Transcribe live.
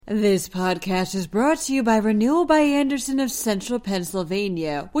This podcast is brought to you by Renewal by Andersen of Central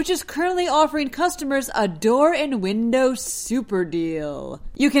Pennsylvania, which is currently offering customers a door and window super deal.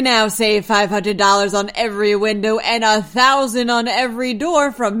 You can now save $500 on every window and $1,000 on every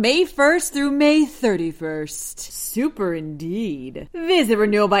door from May 1st through May 31st. Super indeed. Visit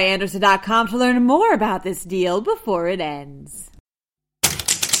renewalbyandersen.com to learn more about this deal before it ends.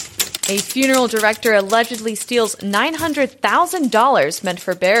 A funeral director allegedly steals $900,000 meant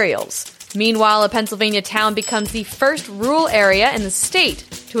for burials. Meanwhile, a Pennsylvania town becomes the first rural area in the state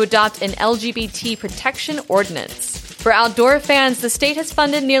to adopt an LGBT protection ordinance. For outdoor fans, the state has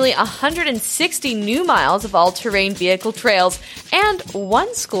funded nearly 160 new miles of all-terrain vehicle trails, and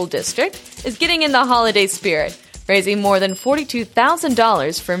one school district is getting in the holiday spirit, raising more than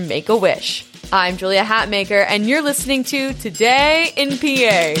 $42,000 for Make-A-Wish. I'm Julia Hatmaker, and you're listening to Today in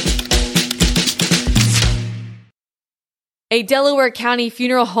PA. A Delaware County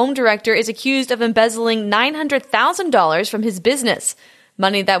funeral home director is accused of embezzling $900,000 from his business,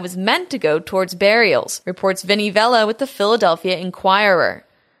 money that was meant to go towards burials, reports Vinnie Vella with the Philadelphia Inquirer.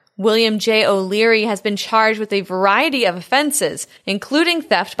 William J. O'Leary has been charged with a variety of offenses, including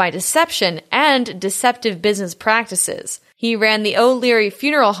theft by deception and deceptive business practices. He ran the O'Leary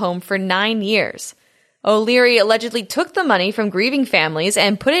Funeral Home for 9 years. O'Leary allegedly took the money from grieving families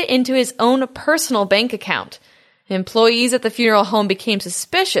and put it into his own personal bank account. Employees at the funeral home became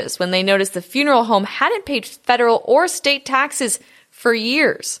suspicious when they noticed the funeral home hadn't paid federal or state taxes for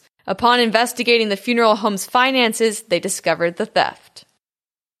years. Upon investigating the funeral home's finances, they discovered the theft.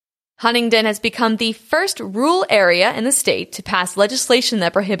 Huntingdon has become the first rural area in the state to pass legislation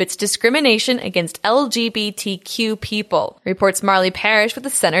that prohibits discrimination against LGBTQ people, reports Marley Parrish with the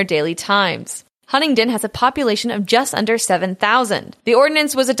Center Daily Times. Huntingdon has a population of just under 7,000. The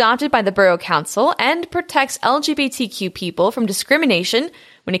ordinance was adopted by the Borough Council and protects LGBTQ people from discrimination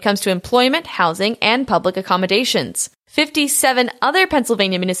when it comes to employment, housing, and public accommodations. 57 other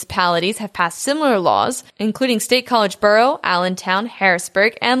Pennsylvania municipalities have passed similar laws, including State College Borough, Allentown,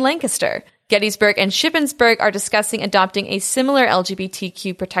 Harrisburg, and Lancaster. Gettysburg and Shippensburg are discussing adopting a similar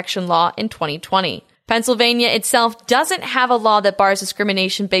LGBTQ protection law in 2020. Pennsylvania itself doesn't have a law that bars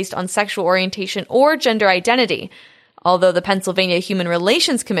discrimination based on sexual orientation or gender identity, although the Pennsylvania Human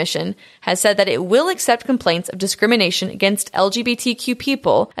Relations Commission has said that it will accept complaints of discrimination against LGBTQ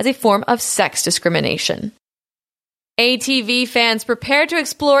people as a form of sex discrimination. ATV fans prepare to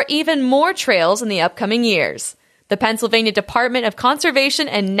explore even more trails in the upcoming years. The Pennsylvania Department of Conservation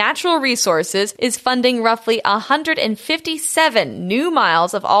and Natural Resources is funding roughly 157 new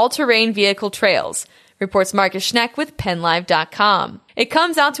miles of all-terrain vehicle trails, reports Marcus Schneck with PennLive.com. It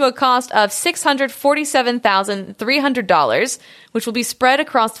comes out to a cost of $647,300, which will be spread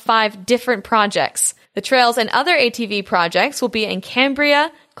across 5 different projects. The trails and other ATV projects will be in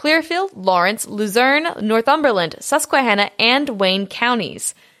Cambria, Clearfield, Lawrence, Luzerne, Northumberland, Susquehanna, and Wayne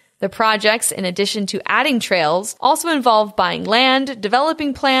counties. The projects, in addition to adding trails, also involve buying land,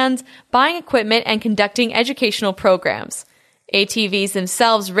 developing plans, buying equipment, and conducting educational programs. ATVs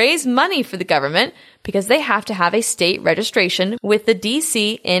themselves raise money for the government because they have to have a state registration with the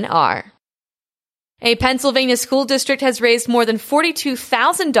DCNR. A Pennsylvania school district has raised more than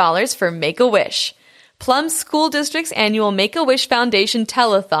 $42,000 for Make-A-Wish. Plum School District's annual Make-A-Wish Foundation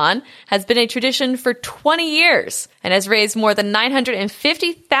telethon has been a tradition for 20 years and has raised more than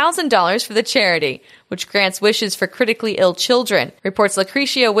 $950,000 for the charity, which grants wishes for critically ill children, reports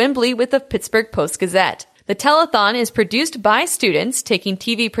Lucretia Wimbley with the Pittsburgh Post-Gazette. The telethon is produced by students taking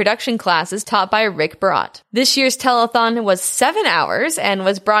TV production classes taught by Rick Brott. This year's telethon was 7 hours and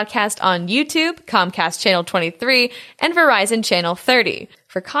was broadcast on YouTube, Comcast Channel 23, and Verizon Channel 30.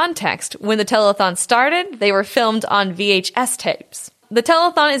 For context, when the telethon started, they were filmed on VHS tapes. The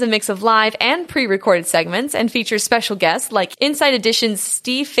telethon is a mix of live and pre-recorded segments and features special guests like Inside Edition's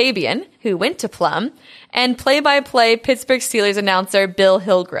Steve Fabian, who went to Plum, and play-by-play Pittsburgh Steelers announcer Bill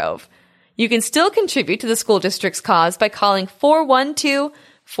Hillgrove. You can still contribute to the school district's cause by calling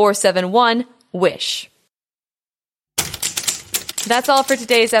 412-471-WISH. That's all for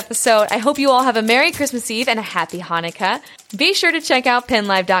today's episode. I hope you all have a Merry Christmas Eve and a Happy Hanukkah. Be sure to check out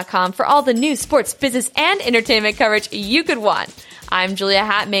PennLive.com for all the news, sports, business, and entertainment coverage you could want. I'm Julia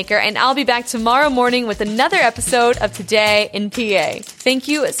Hatmaker, and I'll be back tomorrow morning with another episode of Today in PA. Thank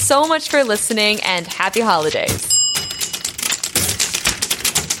you so much for listening, and happy holidays.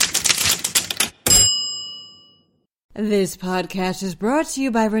 This podcast is brought to you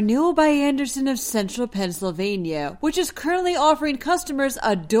by Renewal by Andersen of Central Pennsylvania, which is currently offering customers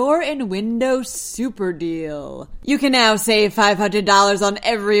a door and window super deal. You can now save $500 on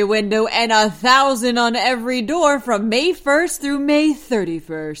every window and $1,000 on every door from May 1st through May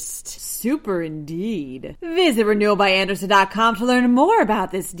 31st. Super indeed. Visit renewalbyandersen.com to learn more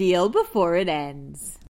about this deal before it ends.